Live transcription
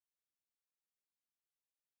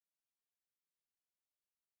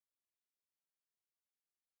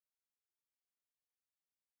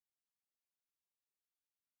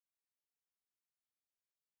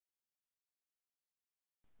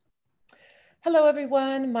Hello,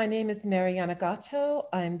 everyone. My name is Mariana Gatto.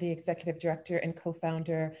 I'm the executive director and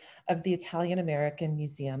co-founder of the Italian American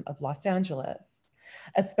Museum of Los Angeles.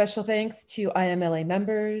 A special thanks to IAMLA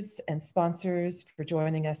members and sponsors for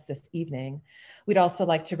joining us this evening. We'd also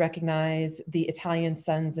like to recognize the Italian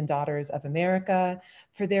Sons and Daughters of America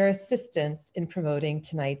for their assistance in promoting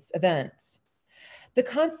tonight's event. The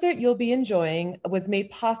concert you'll be enjoying was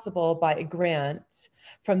made possible by a grant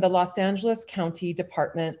from the Los Angeles County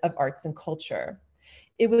Department of Arts and Culture.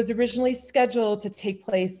 It was originally scheduled to take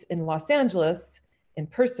place in Los Angeles, in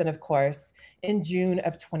person, of course, in June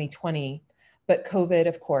of 2020, but COVID,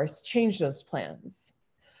 of course, changed those plans.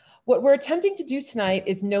 What we're attempting to do tonight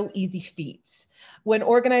is no easy feat. When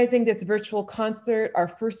organizing this virtual concert, our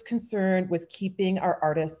first concern was keeping our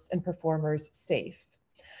artists and performers safe.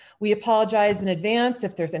 We apologize in advance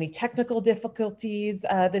if there's any technical difficulties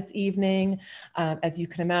this evening. As you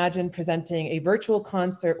can imagine, presenting a virtual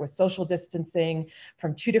concert with social distancing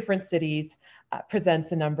from two different cities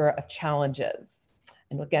presents a number of challenges.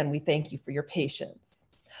 And again, we thank you for your patience.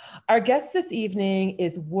 Our guest this evening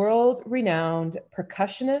is world-renowned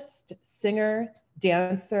percussionist, singer,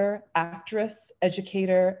 dancer, actress,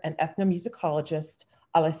 educator, and ethnomusicologist,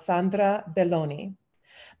 Alessandra Belloni.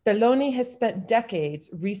 Belloni has spent decades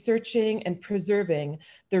researching and preserving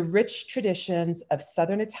the rich traditions of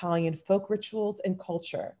Southern Italian folk rituals and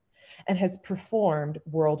culture, and has performed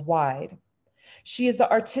worldwide. She is the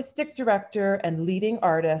artistic director and leading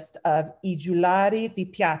artist of I Giullari di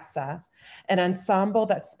Piazza, an ensemble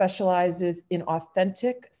that specializes in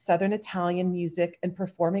authentic Southern Italian music and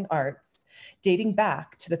performing arts dating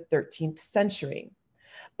back to the 13th century.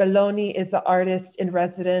 Belloni is the artist in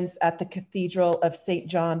residence at the Cathedral of St.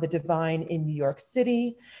 John the Divine in New York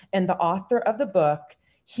City and the author of the book,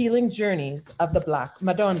 Healing Journeys of the Black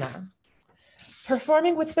Madonna.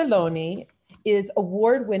 Performing with Belloni is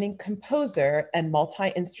award-winning composer and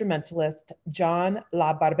multi-instrumentalist John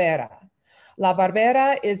La Barbera. La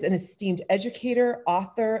Barbera is an esteemed educator,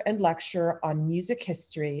 author, and lecturer on music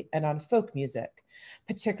history and on folk music,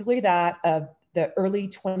 particularly that of the early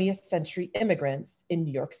 20th century immigrants in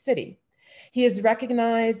New York City. He is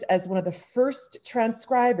recognized as one of the first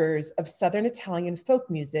transcribers of Southern Italian folk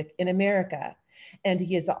music in America, and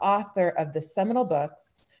he is the author of the seminal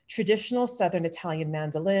books, Traditional Southern Italian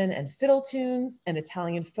Mandolin and Fiddle Tunes, and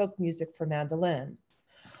Italian Folk Music for Mandolin.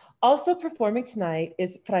 Also performing tonight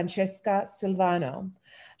is Francesca Silvano.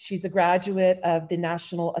 She's a graduate of the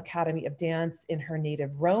National Academy of Dance in her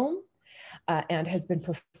native Rome, and has been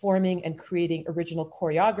performing and creating original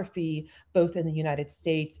choreography both in the United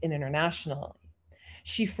States and internationally.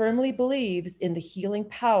 She firmly believes in the healing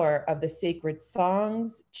power of the sacred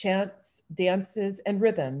songs, chants, dances, and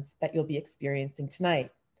rhythms that you'll be experiencing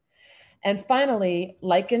tonight. And finally,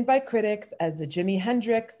 likened by critics as the Jimi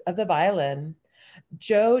Hendrix of the violin,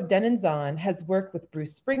 Joe Denenzon has worked with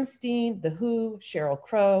Bruce Springsteen, The Who, Sheryl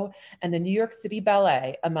Crow, and the New York City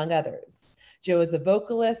Ballet, among others. Joe is a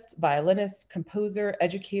vocalist, violinist, composer,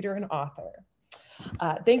 educator, and author.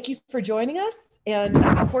 Thank you for joining us. And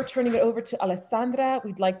before turning it over to Alessandra,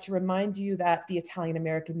 we'd like to remind you that the Italian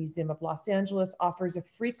American Museum of Los Angeles offers a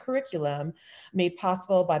free curriculum made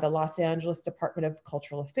possible by the Los Angeles Department of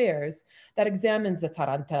Cultural Affairs that examines the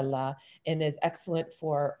Tarantella and is excellent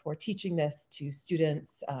for teaching this to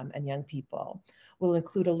students and young people. We'll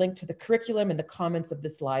include a link to the curriculum in the comments of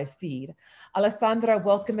this live feed. Alessandra,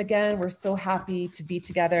 welcome again. We're so happy to be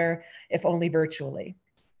together, if only virtually.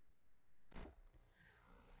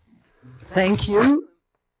 Thank you.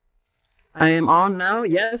 I am on now,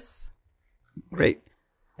 yes? Great.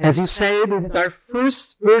 As you say, this is our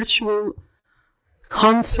first virtual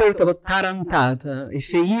concert of a Tarantata.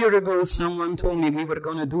 If a year ago someone told me we were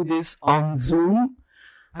going to do this on Zoom,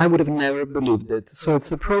 I would have never believed it. So it's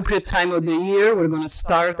appropriate time of the year. We're going to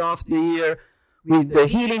start off the year with the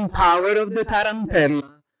healing power of the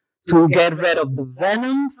Tarantella to get rid of the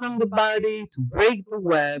venom from the body, to break the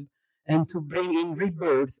web, and to bring in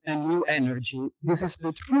rebirth and new energy. This is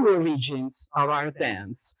the true origins of our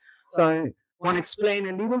dance. So I want to explain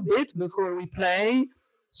a little bit before we play,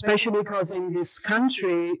 especially because in this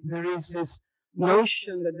country there is this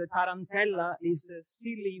notion that the Tarantella is a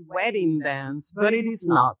silly wedding dance, but it is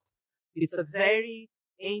not. It's a very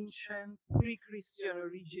ancient, pre-Christian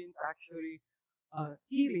origins, actually,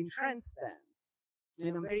 healing trance dance.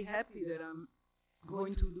 And I'm very happy that I'm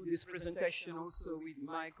going to do this presentation also with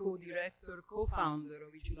my co-director, co-founder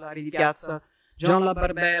of I Giullari di Piazza, John La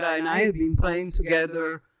Barbera, and I have been playing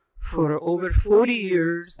together for over 40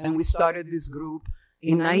 years, and we started this group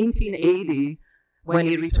in 1980 when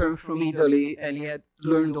he returned from Italy and he had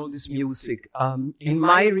learned all this music. In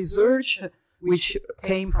my research, which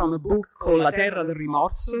came from a book called La Terra del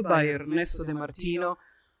Rimorso by Ernesto De Martino.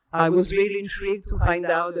 I was really intrigued to find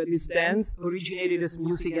out that this dance originated as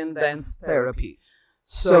music and dance therapy.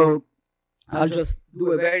 So I'll just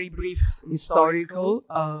do a very brief historical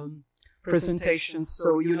presentation.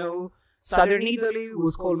 So, you know, southern Italy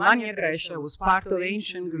was called Magna Graecia, was part of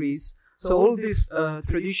ancient Greece. So all these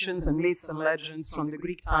traditions and myths and legends from the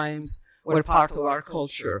Greek times were part of our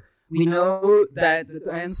culture. We know that the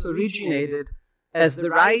dance originated as the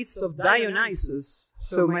rites of Dionysus.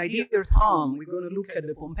 So, my dear Tom, we're going to look at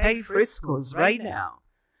the Pompeii frescoes right now.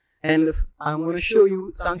 And I'm going to show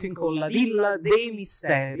you something called La Villa dei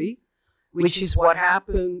Misteri, which is what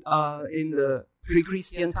happened in the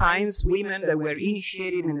pre-Christian times. Women that were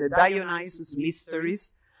initiated in the Dionysus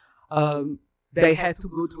mysteries, they had to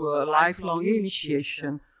go through a lifelong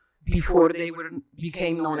initiation before they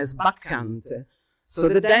became known as Bacchante. So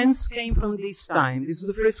the dance came from this time. This is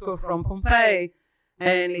a fresco from Pompeii,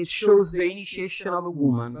 and it shows the initiation of a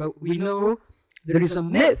woman. But we know there is a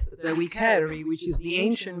myth that we carry, which is the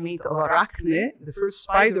ancient myth of Arachne, the first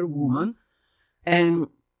spider woman. And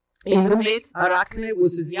in the myth, Arachne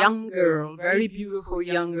was this young girl, very beautiful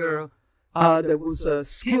young girl, that was a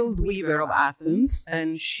skilled weaver of Athens,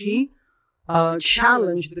 and she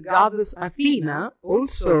challenged the goddess Athena,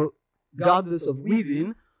 also goddess of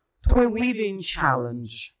weaving, to a weaving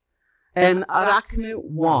challenge. And Arachne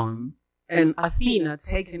won. And Athena,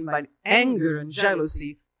 taken by anger and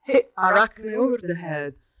jealousy, hit Arachne over the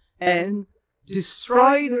head and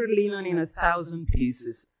destroyed her linen in 1,000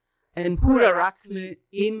 pieces. And poor Arachne,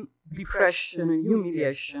 in depression and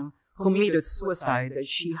humiliation, committed suicide as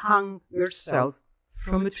she hung herself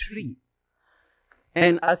from a tree.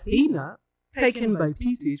 And Athena, taken by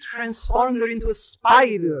pity, transformed her into a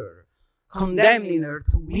spider, condemning her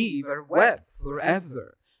to weave her web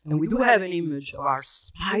forever. And we do have an image of our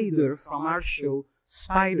spider from our show,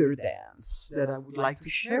 Spider Dance, that I would like to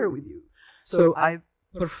share with you. So I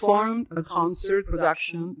performed a concert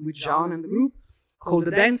production with John and the group called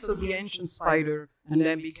The Dance of the Ancient Spider, and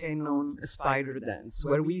then became known as Spider Dance,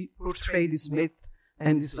 where we portray this myth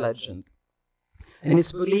and this legend. And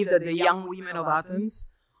it's believed that the young women of Athens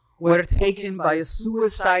were taken by a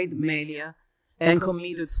suicide mania and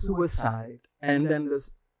committed suicide. And then the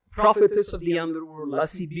prophetess of the underworld, La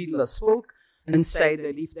Sibylla, spoke and said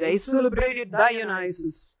that if they celebrated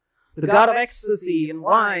Dionysus, the god of ecstasy and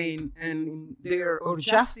wine, and in their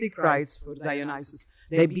orgiastic rites for Dionysus,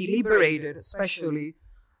 they'd be liberated, especially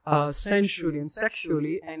sensually and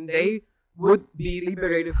sexually, and they would be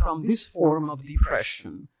liberated from this form of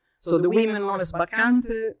depression. So the women known as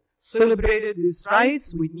Bacchante celebrated these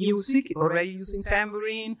rites with music, already using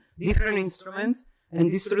tambourine, different instruments,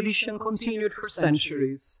 and this tradition continued for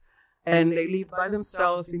centuries. And they lived by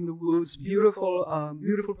themselves in the woods, beautiful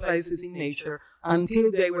places in nature,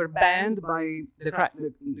 until they were banned by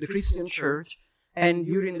the Christian church. And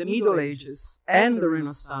during the Middle Ages and the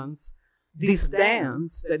Renaissance, this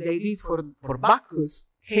dance that they did for Bacchus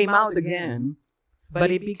came out again, but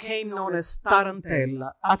it became known as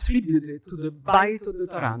Tarantella, attributed to the bite of the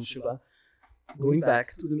tarantula, going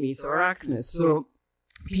back to the myth of Arachne. So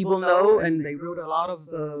people know, and they wrote a lot of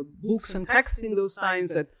the books and texts in those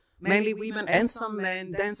times, that mainly women and some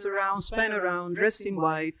men dance around, spin around, dressed in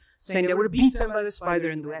white, saying they were beaten by the spider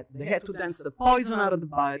and they had to dance the poison out of the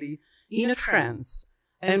body in a trance.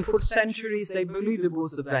 And for centuries they believed it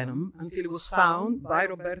was the venom, until it was found by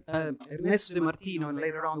Ernesto De Martino and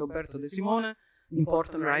later on Roberto De Simone,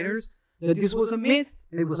 important writers, that this was a myth,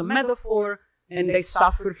 it was a metaphor, and they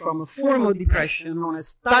suffered from a form of depression known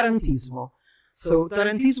as tarantismo. So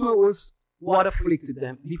tarantismo was what afflicted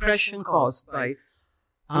them, depression caused by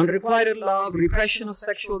unrequited love, repression of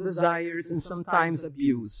sexual desires, and sometimes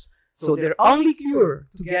abuse. So their only cure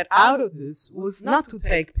to get out of this was not to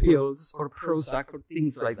take pills or Prozac or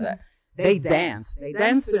things like that. They danced. They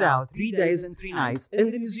danced it out 3 days and 3 nights.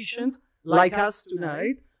 And the musicians, like us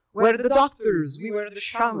tonight, were the doctors. We were the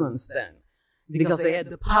shamans then, because they had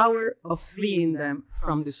the power of freeing them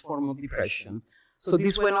from this form of depression. So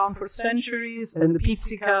this went on for centuries, and the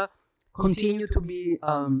pizzica continued to be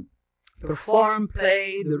performed,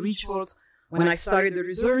 played, the rituals. When I started the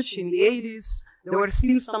research in the 80s, there were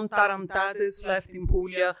still some tarantates left in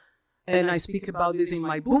Puglia, and I speak about this in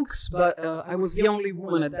my books, but I was the only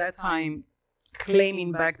woman at that time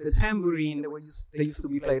claiming back the tambourine that used to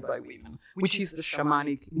be played by women, which is the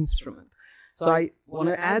shamanic instrument. So I want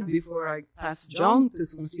to add, before I pass John to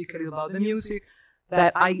speak a little about the music,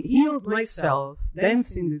 that I healed myself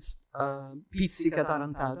dancing this pizzica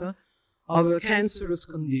tarantata of a cancerous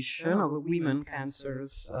condition, of a women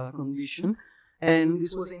cancerous condition. And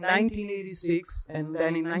this was in 1986, and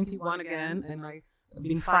then in 91 again, and I've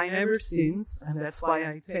been fine ever since, and that's why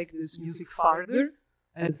I take this music farther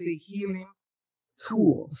as a healing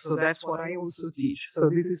tool. So that's what I also teach. So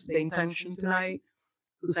this is the intention tonight,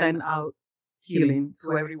 to send out healing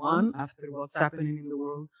to everyone after what's happening in the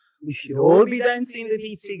world. We should all be dancing the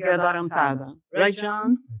pizzica tarantata. Right,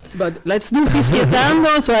 John? But let's do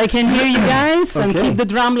fischietando so I can hear you guys, and keep the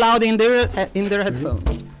drum loud in their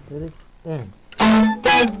headphones.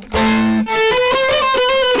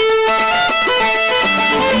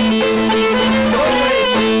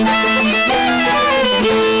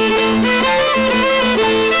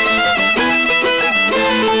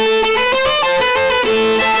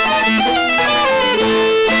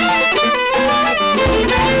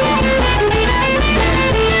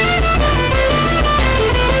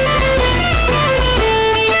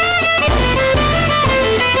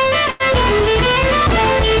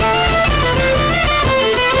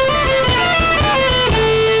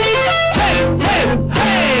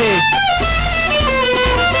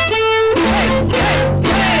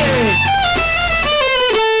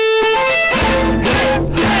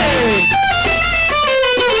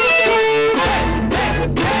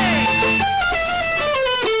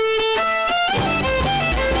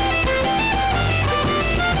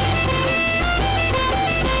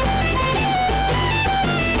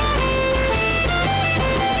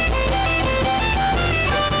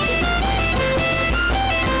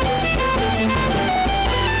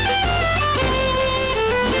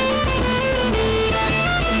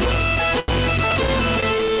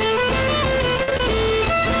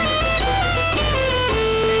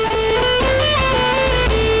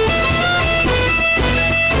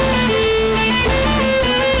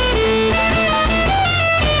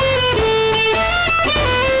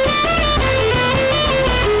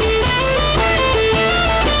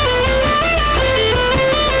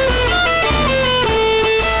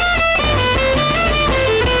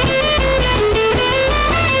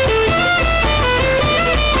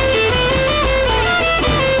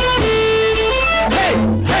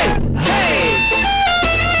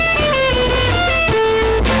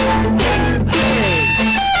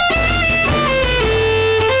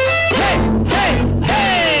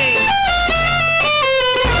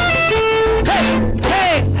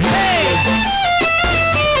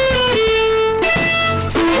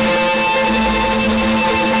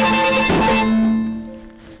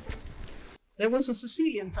 There was a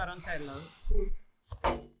Sicilian tarantella,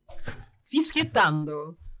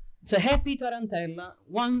 Fischiettando. It's a happy tarantella,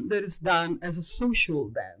 one that is done as a social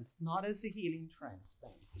dance, not as a healing trance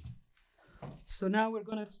dance. So now we're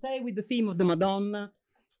going to stay with the theme of the Madonna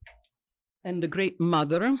and the Great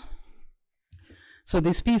Mother. So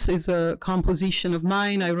this piece is a composition of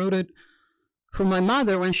mine. I wrote it for my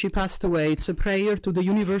mother when she passed away. It's a prayer to the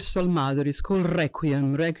Universal Mother. It's called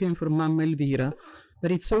Requiem, Requiem for Mamma Elvira.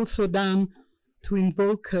 But it's also done to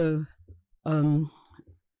invoke a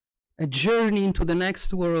journey into the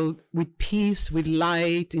next world with peace, with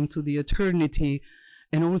light, into the eternity,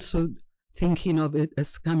 and also thinking of it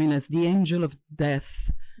as coming as the angel of death.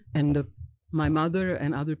 And my mother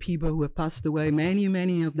and other people who have passed away,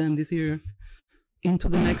 many of them this year, into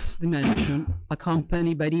the next dimension,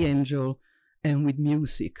 accompanied by the angel and with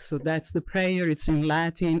music. So that's the prayer. It's in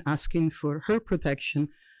Latin, asking for her protection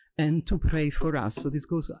and to pray for us. So this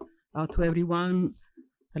goes out to everyone.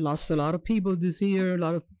 I lost a lot of people this year, a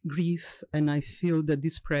lot of grief, and I feel that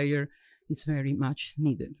this prayer is very much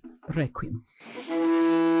needed. Requiem.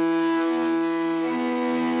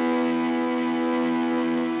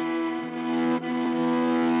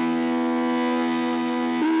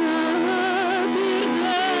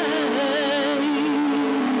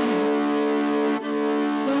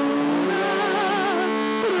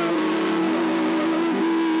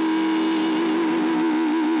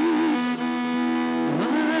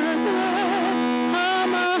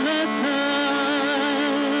 Amahata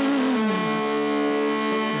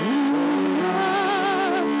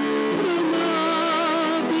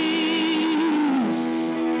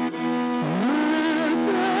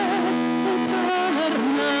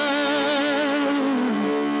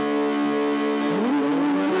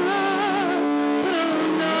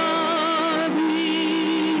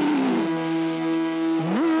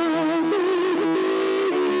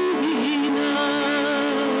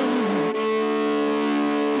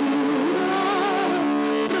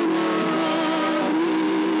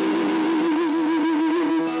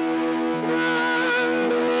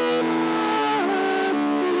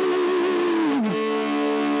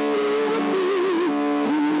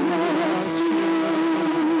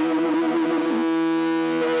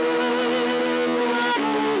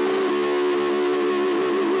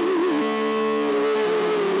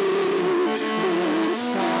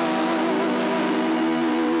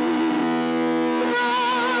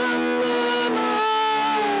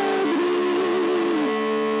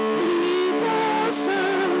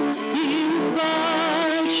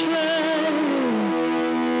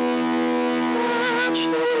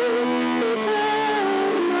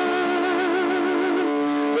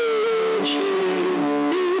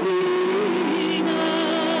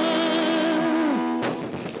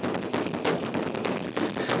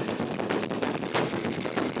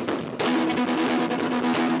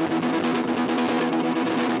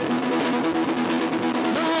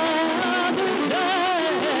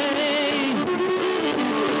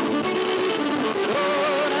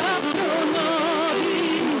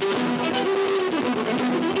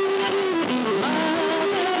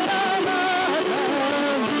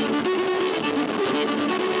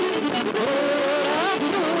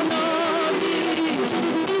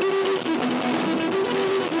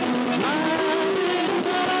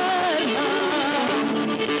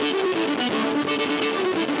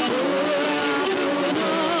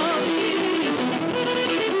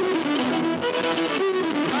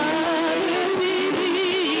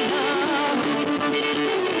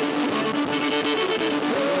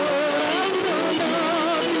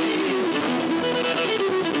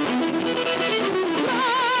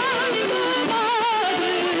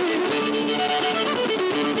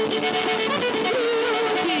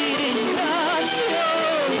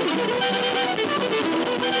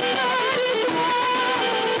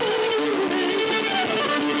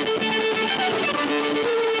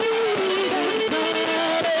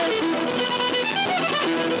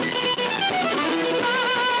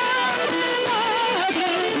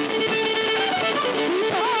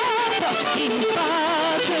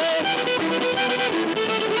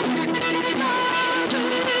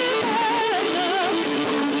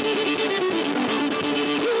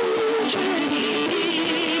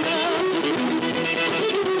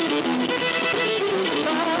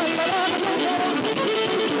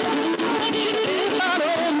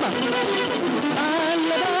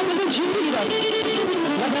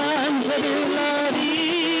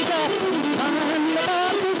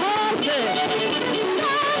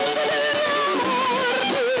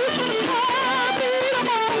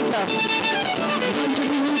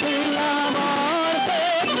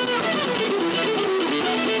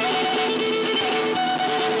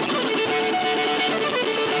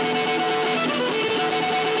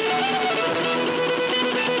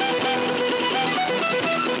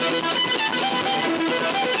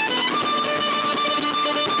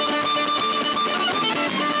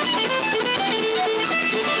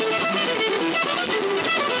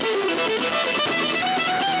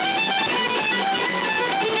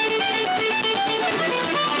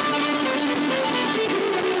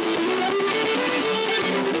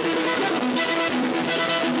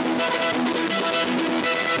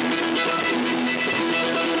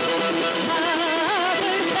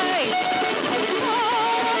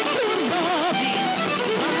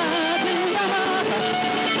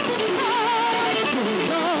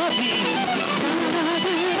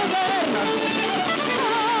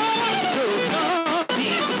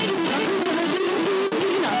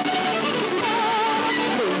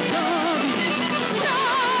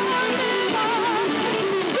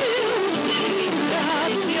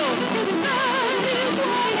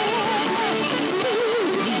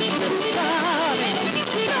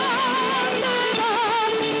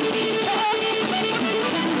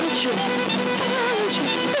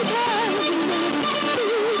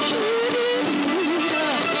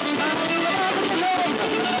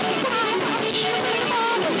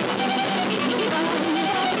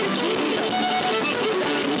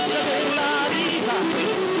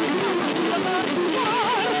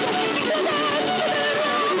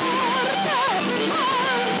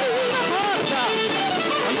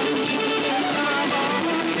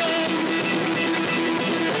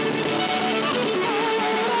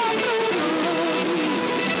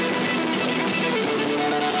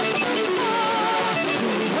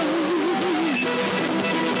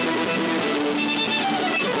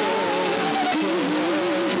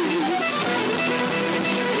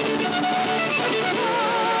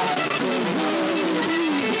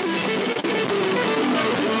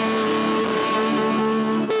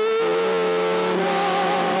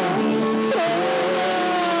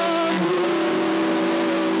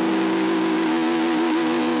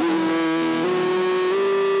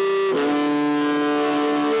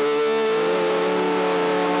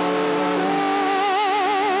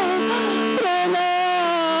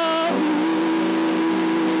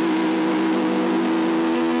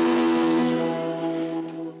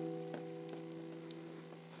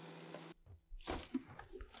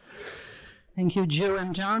Thank you, Jill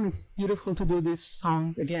and John. It's beautiful to do this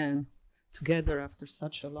song again together after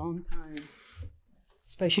such a long time,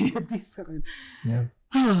 especially at this time. Yeah.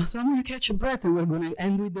 So I'm going to catch a breath and we're going to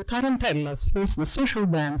end with the tarantellas. First, the social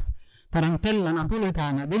dance tarantella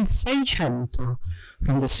napoletana del Seicento,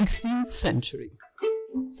 from the 16th century.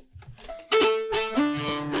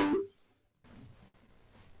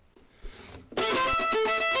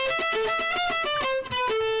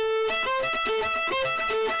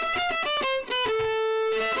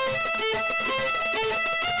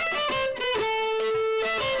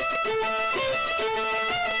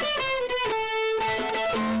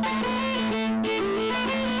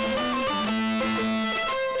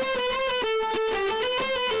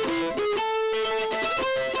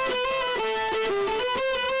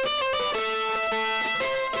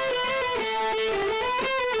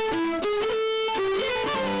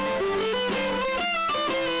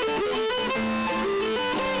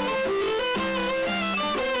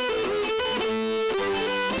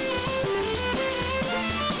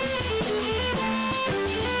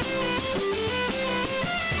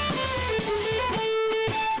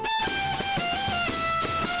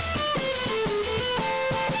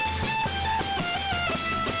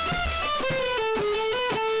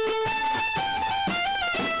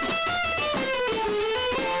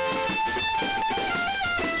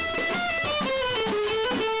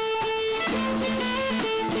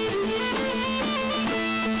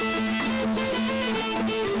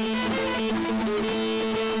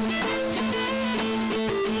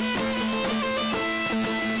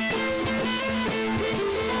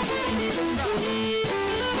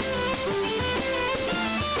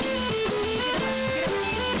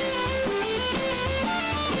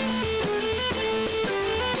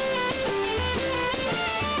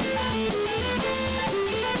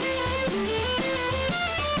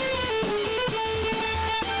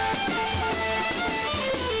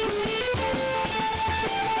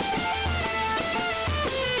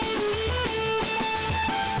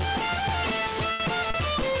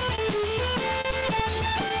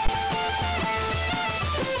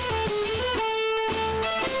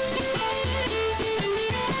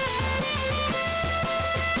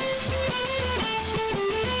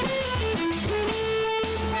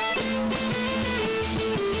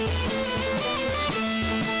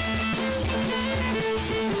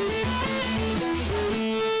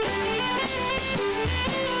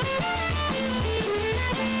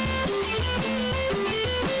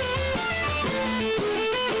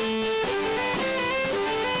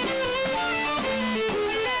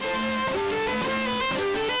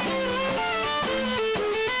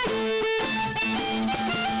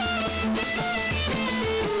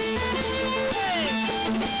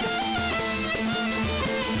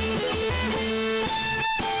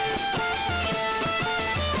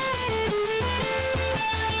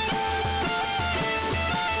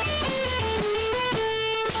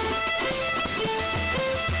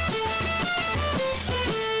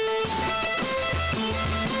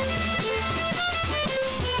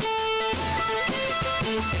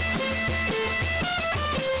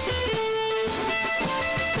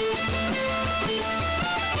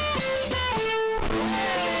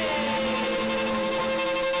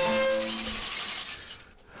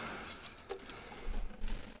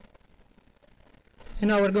 And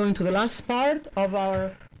now we're going to the last part of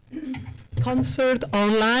our concert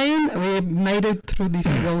online. We made it through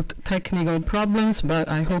difficult technical problems, but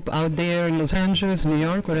I hope out there in Los Angeles, New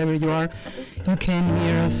York, wherever you are, you can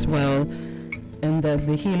hear us well, and that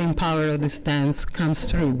the healing power of this dance comes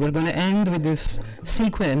through. We're going to end with this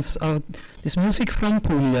sequence of this music from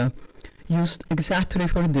Puglia, used exactly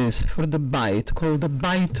for this, for the bite, called the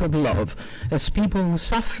bite of love, as people who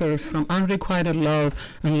suffer from unrequited love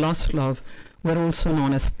and lost love were also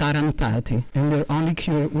known as tarantati, and their only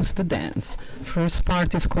cure was to dance. First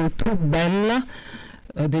part is called Tu Bella,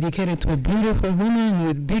 dedicated to a beautiful woman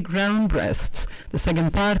with big round breasts. The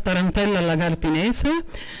second part, Tarantella alla Carpinese,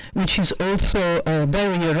 which is also a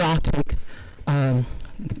very erotic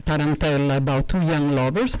tarantella about two young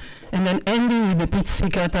lovers, and then ending with the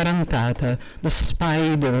Pizzica Tarantata, the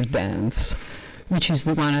spider dance, which is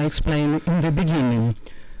the one I explained in the beginning.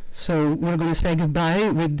 So we're going to say goodbye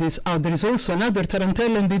with this. Oh, there is also another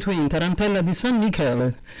tarantella in between, Tarantella di San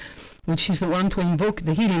Michele, which is the one to invoke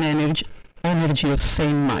the healing energy of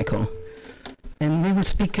Saint Michael. And we will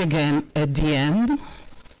speak again at the end.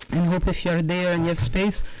 And hope if you're there and you have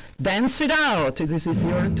space, dance it out. This is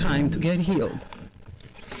your time to get healed.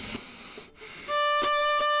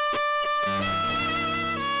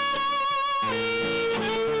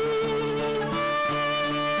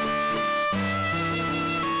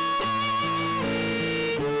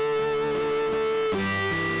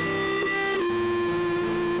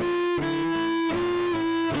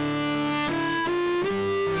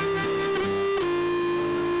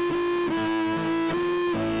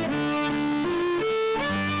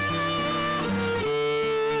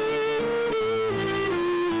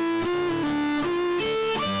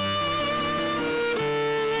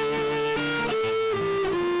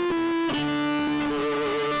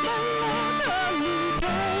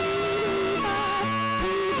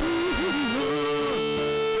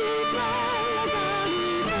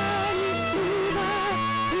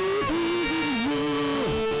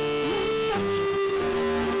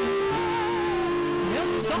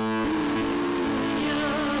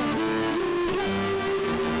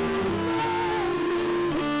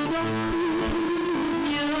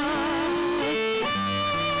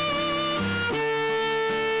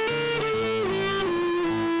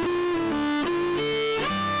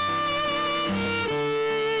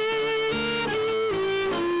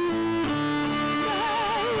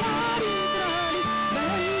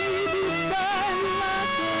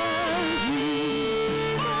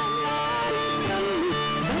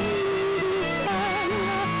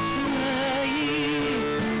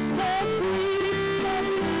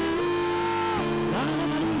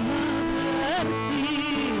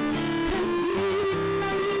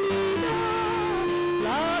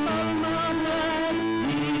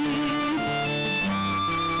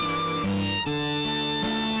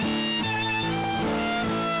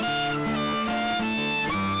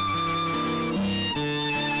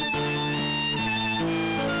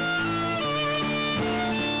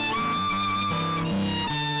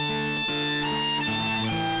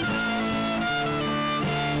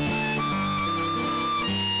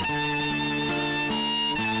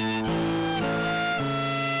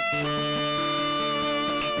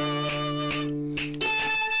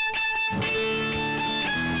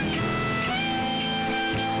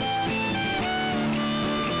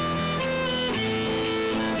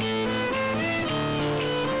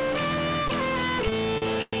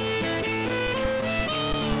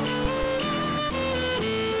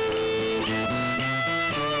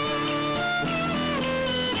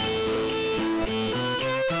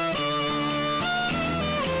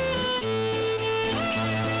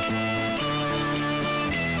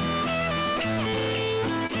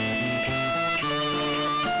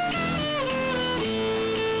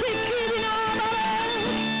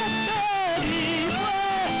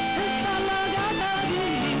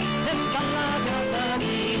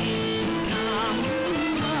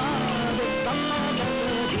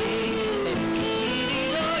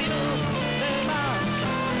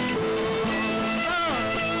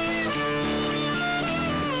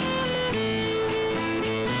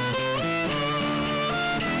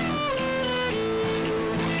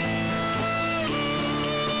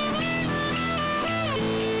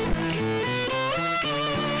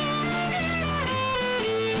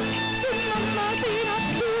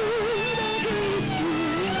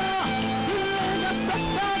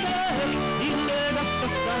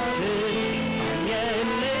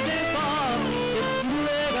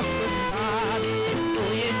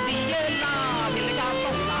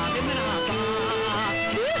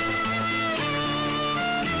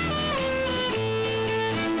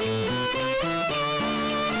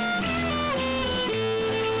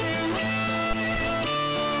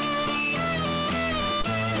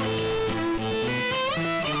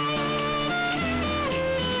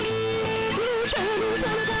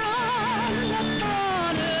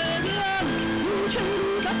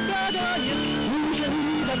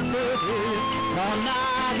 donna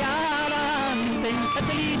galante,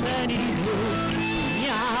 satellite di blu,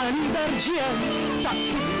 miani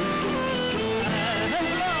d'argento,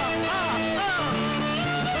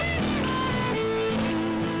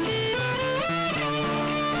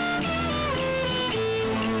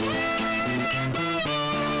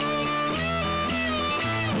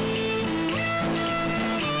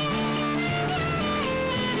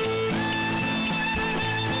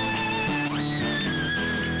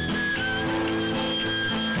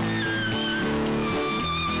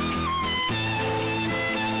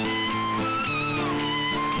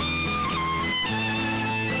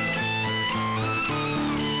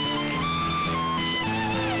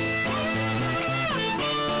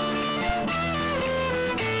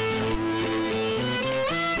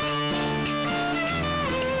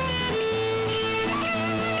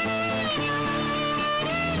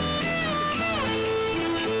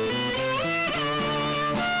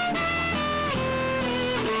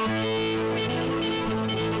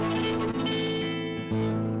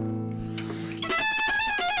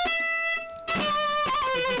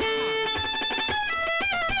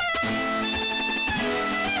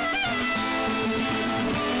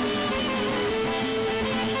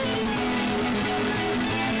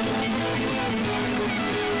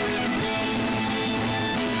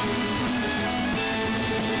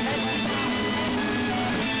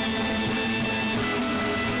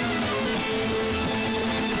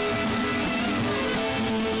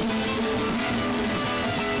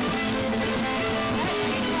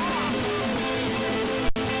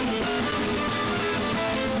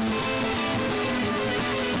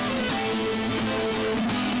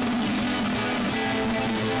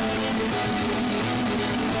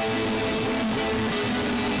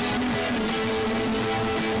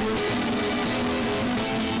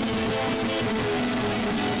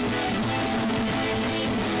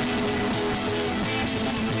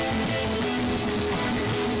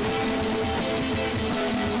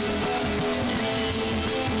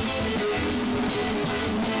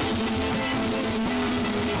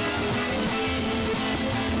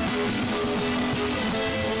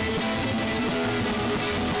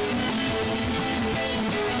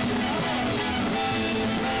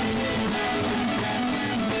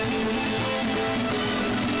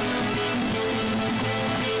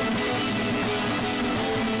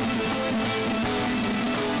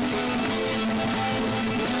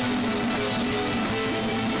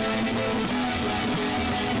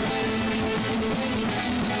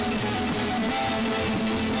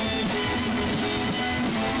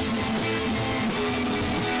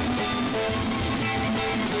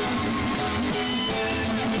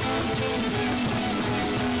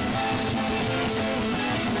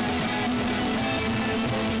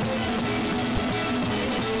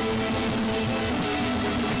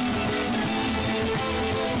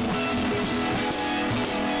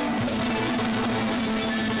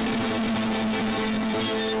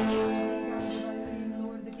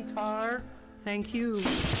 Thank you.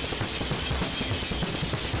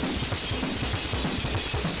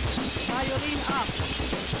 Violin up.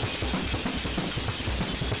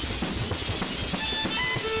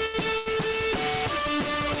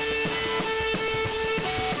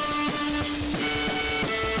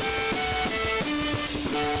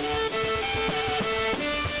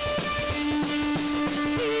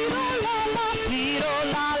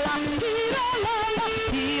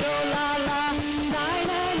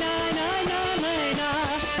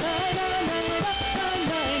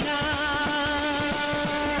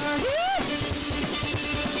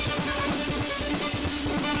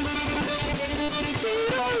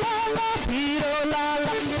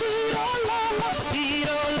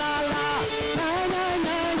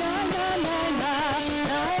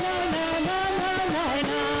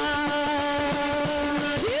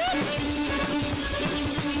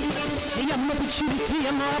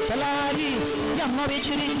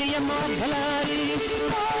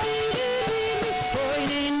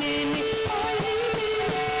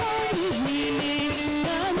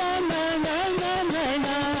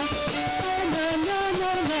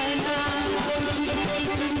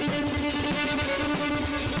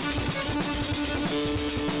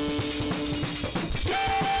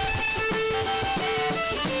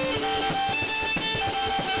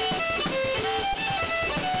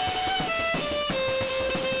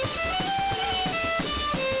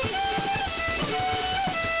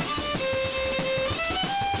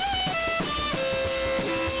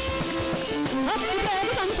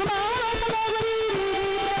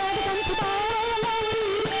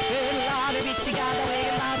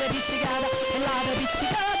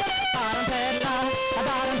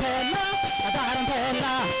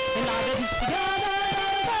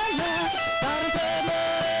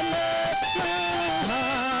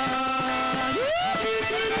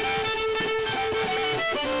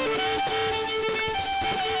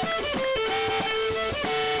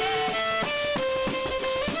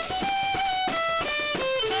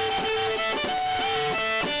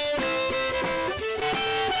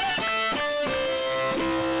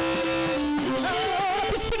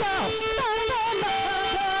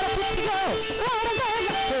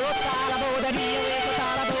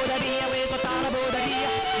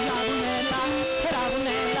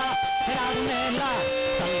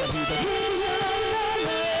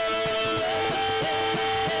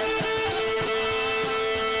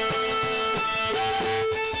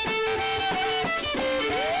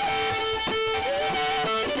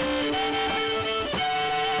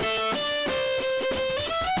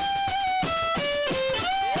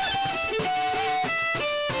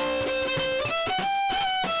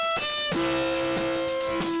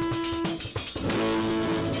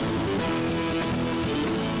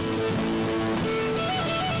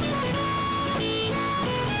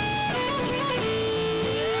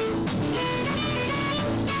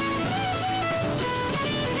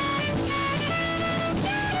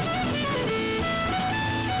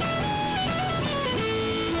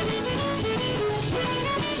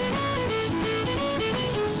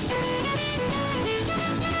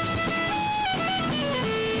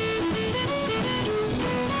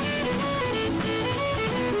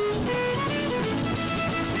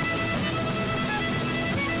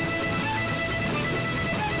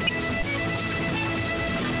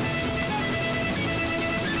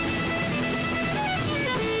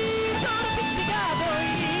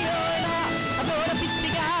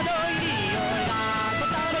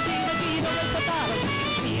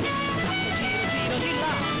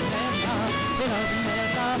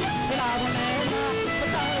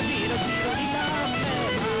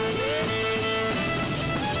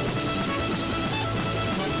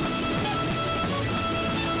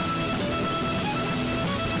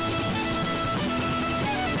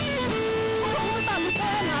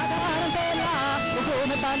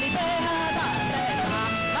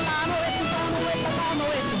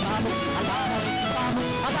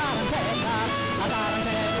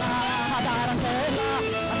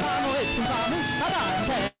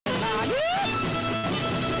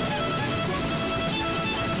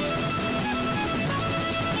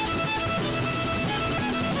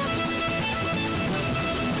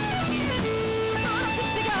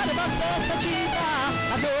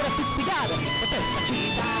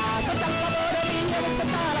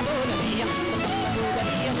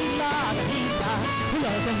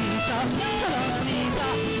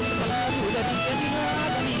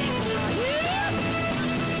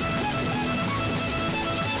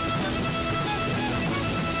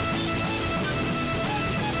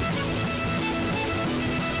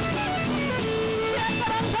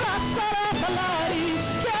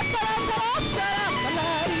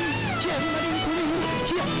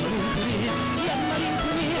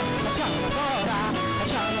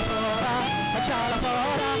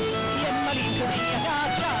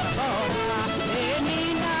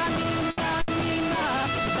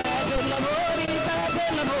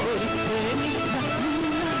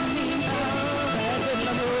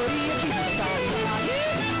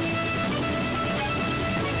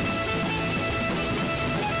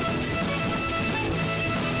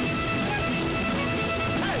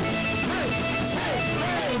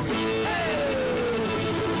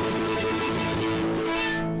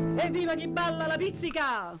 Evviva chi balla la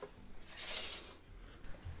pizzica!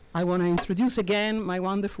 I want to introduce again my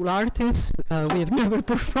wonderful artists. We have never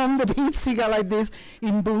performed the pizzica like this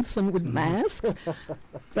in booths and with masks,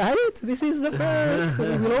 right? This is the first.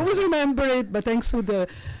 We'll always remember it, but thanks to the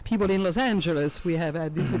people in Los Angeles, we have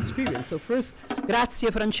had this experience. So first,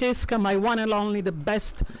 grazie Francesca, my one and only, the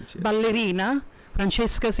best ballerina,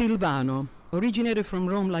 Francesca Silvano, originated from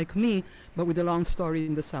Rome like me, but with a long story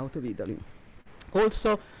in the south of Italy.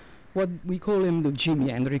 Also, what we call him the Jimi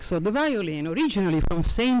Hendrix. So the violin, originally from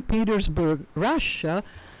St. Petersburg, Russia,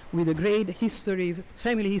 with a great history,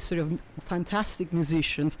 family history of fantastic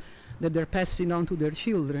musicians that they're passing on to their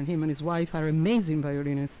children. Him and his wife are amazing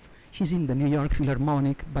violinists. He's in the New York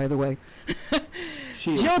Philharmonic, by the way.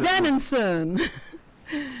 Joe Dennison.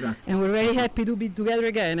 And we're very happy to be together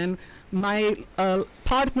again. And my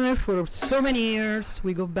partner for so many years,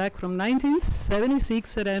 we go back from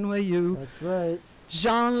 1976 at NYU. That's right.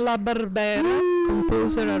 Jean La Barbera,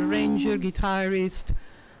 composer, arranger, guitarist,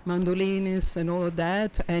 mandolinist, and all of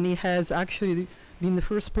that. And he has actually been the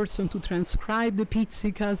first person to transcribe the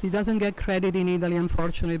pizzicas. He doesn't get credit in Italy,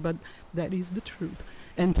 unfortunately, but that is the truth.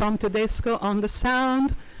 And Tom Tedesco on the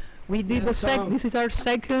sound. We did this is our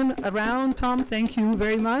second round, Tom. Thank you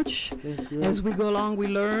very much. Thank you. As we go along, we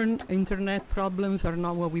learn internet problems are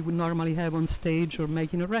not what we would normally have on stage or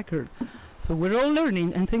making a record. So we're all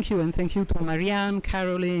learning, and thank you to Marianne,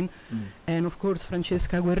 Caroline, and of course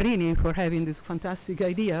Francesca Guerrini for having this fantastic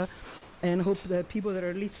idea, and hope that people that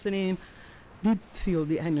are listening did feel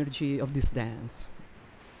the energy of this dance.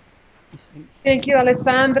 Thank you,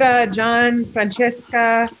 Alessandra, John,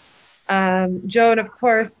 Francesca, Joe, and of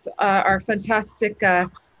course, our fantastic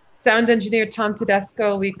sound engineer, Tom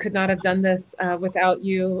Tedesco. We could not have done this without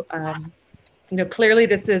you. You know, clearly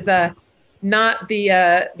this is not the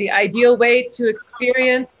ideal way to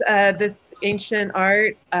experience this ancient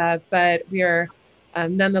art, but we are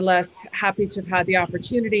nonetheless happy to have had the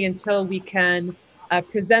opportunity until we can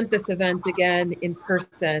present this event again in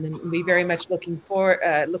person. And we very much look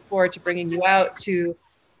forward to bringing you out to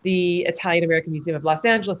the Italian American Museum of Los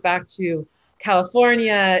Angeles, back to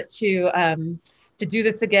California, to do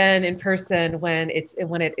this again in person when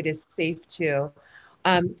it is safe to.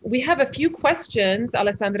 We have a few questions,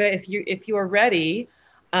 Alessandra, if you are ready.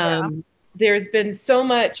 There's been so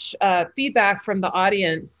much feedback from the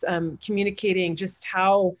audience communicating just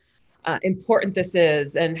how important this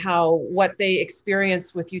is, and how what they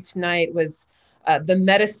experienced with you tonight was the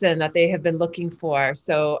medicine that they have been looking for.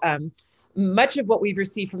 So much of what we've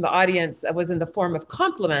received from the audience was in the form of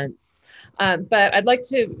compliments. But I'd like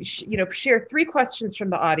to share three questions from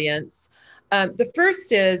the audience. The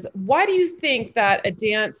first is, why do you think that a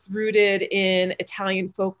dance rooted in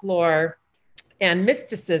Italian folklore and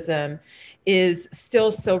mysticism is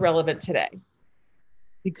still so relevant today?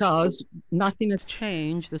 Because nothing has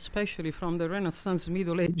changed, especially from the Renaissance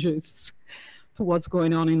Middle Ages to what's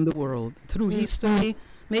going on in the world. Through history,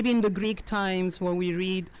 maybe in the Greek times when we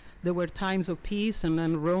read, there were times of peace and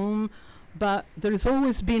then Rome, but there's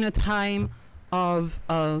always been a time of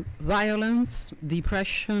violence,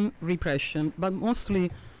 depression, repression, but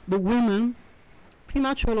mostly the women, pretty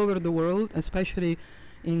much all over the world, especially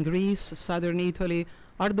in Greece, southern Italy,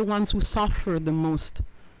 are the ones who suffer the most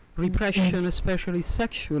repression, especially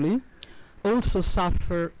sexually, also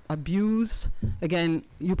suffer abuse. Again,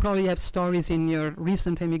 you probably have stories in your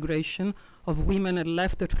recent emigration of women that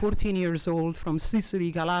left at 14 years old from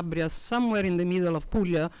Sicily, Calabria, somewhere in the middle of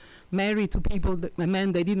Puglia, married to people,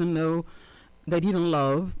 men they didn't know, they didn't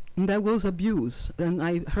love, and that was abuse. And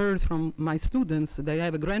I heard from my students, they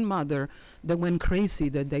have a grandmother that went crazy,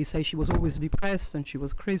 that they say she was always depressed and she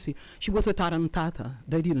was crazy. She was a tarantata,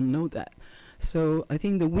 they didn't know that. So I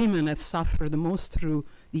think the women have suffered the most through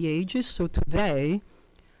the ages. So today,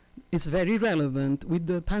 it's very relevant. With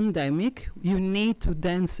the pandemic, you need to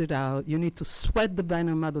dance it out. You need to sweat the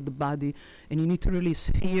venom out of the body, and you need to release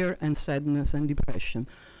fear and sadness and depression.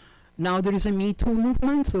 Now there is a Me Too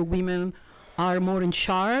movement, so women are more in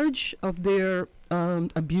charge of their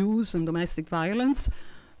abuse and domestic violence.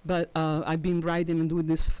 But I've been writing and doing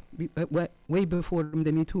this way before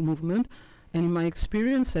the Me Too movement. And in my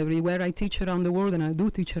experience, everywhere I teach around the world, and I do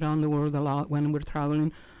teach around the world a lot when we're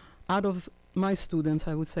traveling, out of my students,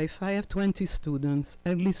 I would say if I have 20 students,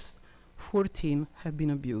 at least 14 have been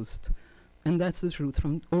abused. And that's the truth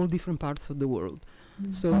from all different parts of the world.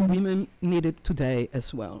 So women need it today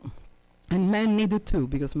as well. And men need it too,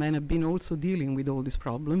 because men have been also dealing with all these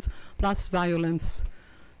problems, plus violence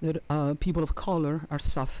that people of color are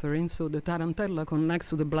suffering. So the Tarantella connects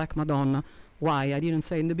to the Black Madonna. Why? I didn't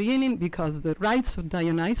say in the beginning, because the rites of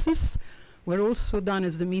Dionysus were also done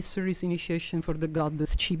as the mysteries initiation for the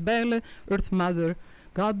goddess Cybele, Earth Mother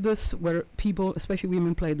goddess, where people, especially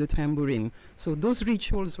women, played the tambourine. So those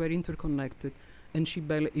rituals were interconnected, and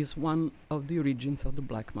Cybele is one of the origins of the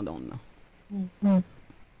Black Madonna. I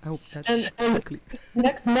hope that's clear.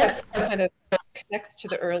 Next kind of connects to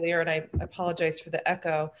the earlier, and I apologize for the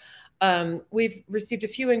echo. We've received a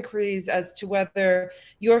few inquiries as to whether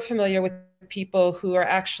you're familiar with people who are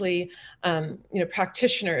actually,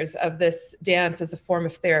 practitioners of this dance as a form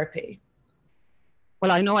of therapy.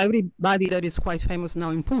 Well, I know everybody that is quite famous now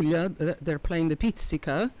in Puglia. They're playing the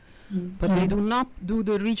pizzica, but they do not do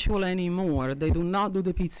the ritual anymore. They do not do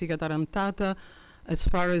the pizzica tarantata. As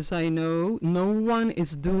far as I know, no one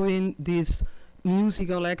is doing this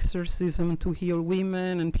musical exorcism to heal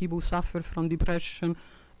women and people who suffer from depression,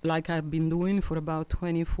 like I've been doing for about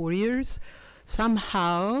 24 years.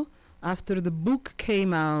 Somehow, after the book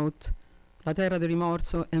came out, La Terra del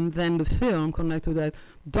Rimorso, and then the film connected to that,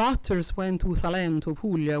 doctors went to Salento,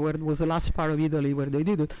 Puglia, where it was the last part of Italy where they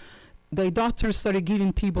did it. The doctors started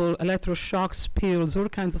giving people electroshocks, pills, all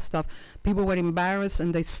kinds of stuff. People were embarrassed,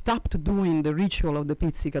 and they stopped doing the ritual of the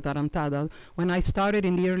pizzica tarantata. When I started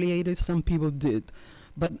in the early 80s, some people did.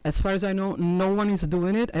 But as far as I know, no one is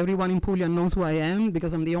doing it. Everyone in Puglia knows who I am,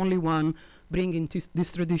 because I'm the only one bringing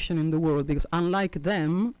this tradition in the world. Because unlike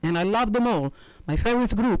them, and I love them all, my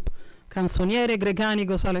favorite group, Canzoniere,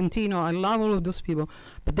 Grecanico, Salentino, I love all of those people,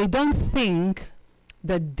 but they don't think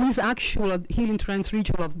that this actual healing trance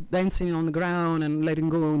ritual of dancing on the ground and letting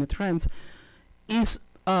go in a trance is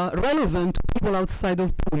relevant to people outside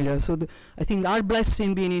of Puglia. So I think our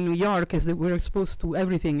blessing being in New York is that we're exposed to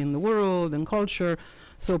everything in the world and culture.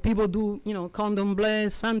 So people do, you know, candomblé,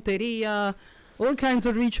 santeria, all kinds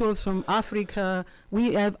of rituals from Africa.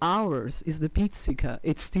 We have ours, is the pizzica.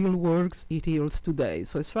 It still works, it heals today.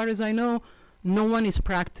 So as far as I know, no one is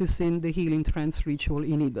practicing the healing trance ritual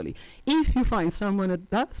in Italy. If you find someone that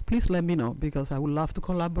does, please let me know, because I would love to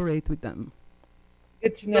collaborate with them.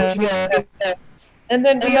 Good to know. And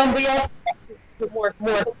then we also more.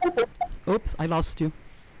 Oops, I lost you.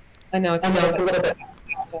 I know it's a little bit.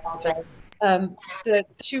 The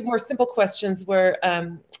two more simple questions were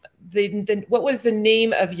what was the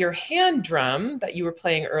name of your hand drum that you were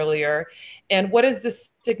playing earlier, and what is the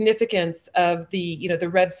significance of the the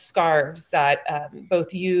red scarves that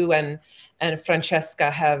both you and Francesca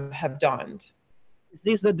have donned? Is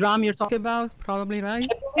this the drum you're talking about? Probably, right?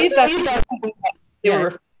 I believe that's what they were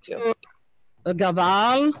referring to. A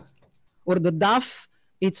gaval or the daf.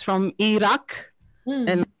 It's from Iraq,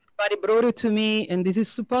 and somebody brought it to me. And this is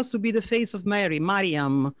supposed to be the face of Mary,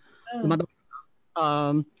 Mariam.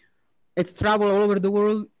 Oh. It's traveled all over the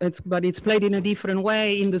world, but it's played in a different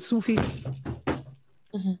way in the Sufi.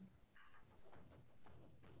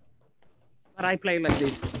 But I play like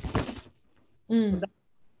this.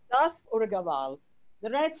 Daf or a gaval. The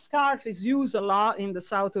red scarf is used a lot in the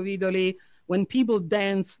south of Italy when people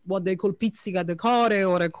dance what they call pizzica de core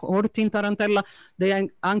or a corte in Tarantella. The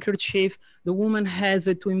handkerchief, the woman has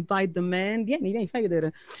it to invite the man.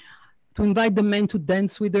 To invite the man to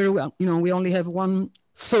dance with her. Well, you know, we only have one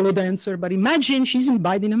solo dancer, but imagine she's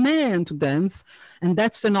inviting a man to dance, and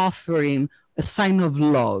that's an offering, a sign of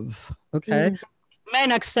love. Okay, the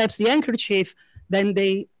man accepts the handkerchief, then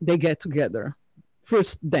they get together.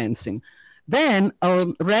 First dancing. Then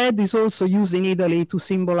red is also used in Italy to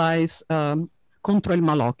symbolize contro il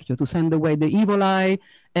malocchio, to send away the evil eye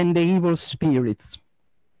and the evil spirits.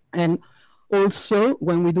 And also,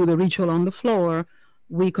 when we do the ritual on the floor,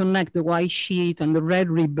 we connect the white sheet and the red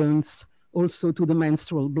ribbons also to the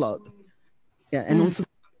menstrual blood. Yeah, and also,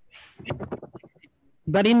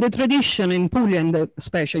 but in the tradition in Puglia, and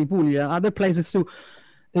especially Puglia, other places too,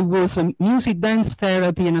 it was a music dance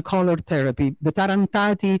therapy and a color therapy. The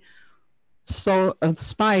Tarantati saw a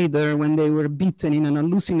spider when they were bitten in an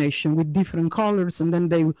hallucination with different colors, and then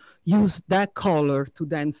they used that color to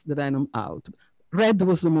dance the venom out. Red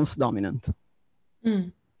was the most dominant.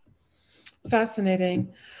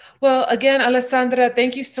 Fascinating. Well, again, Alessandra,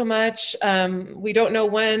 thank you so much. We don't know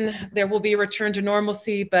when there will be a return to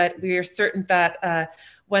normalcy, but we are certain that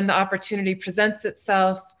when the opportunity presents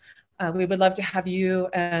itself, we would love to have you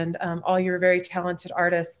and all your very talented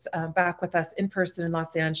artists back with us in person in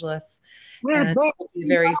Los Angeles. We're both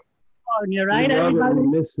very right?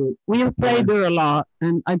 We play there a lot,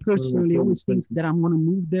 and I personally always think that I'm going to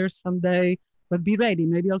move there someday. But be ready.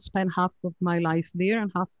 Maybe I'll spend half of my life there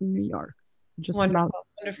and half in New York. Just wonderful.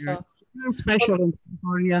 Very special in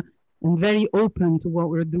California and very open to what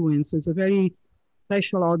we're doing. So it's a very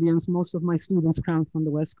special audience. Most of my students come from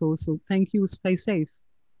the West Coast. So thank you. Stay safe.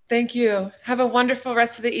 Thank you. Have a wonderful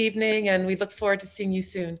rest of the evening, and we look forward to seeing you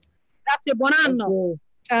soon. Grazie, buon anno.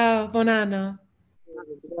 Ciao, buon anno.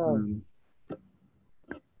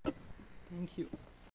 Thank you.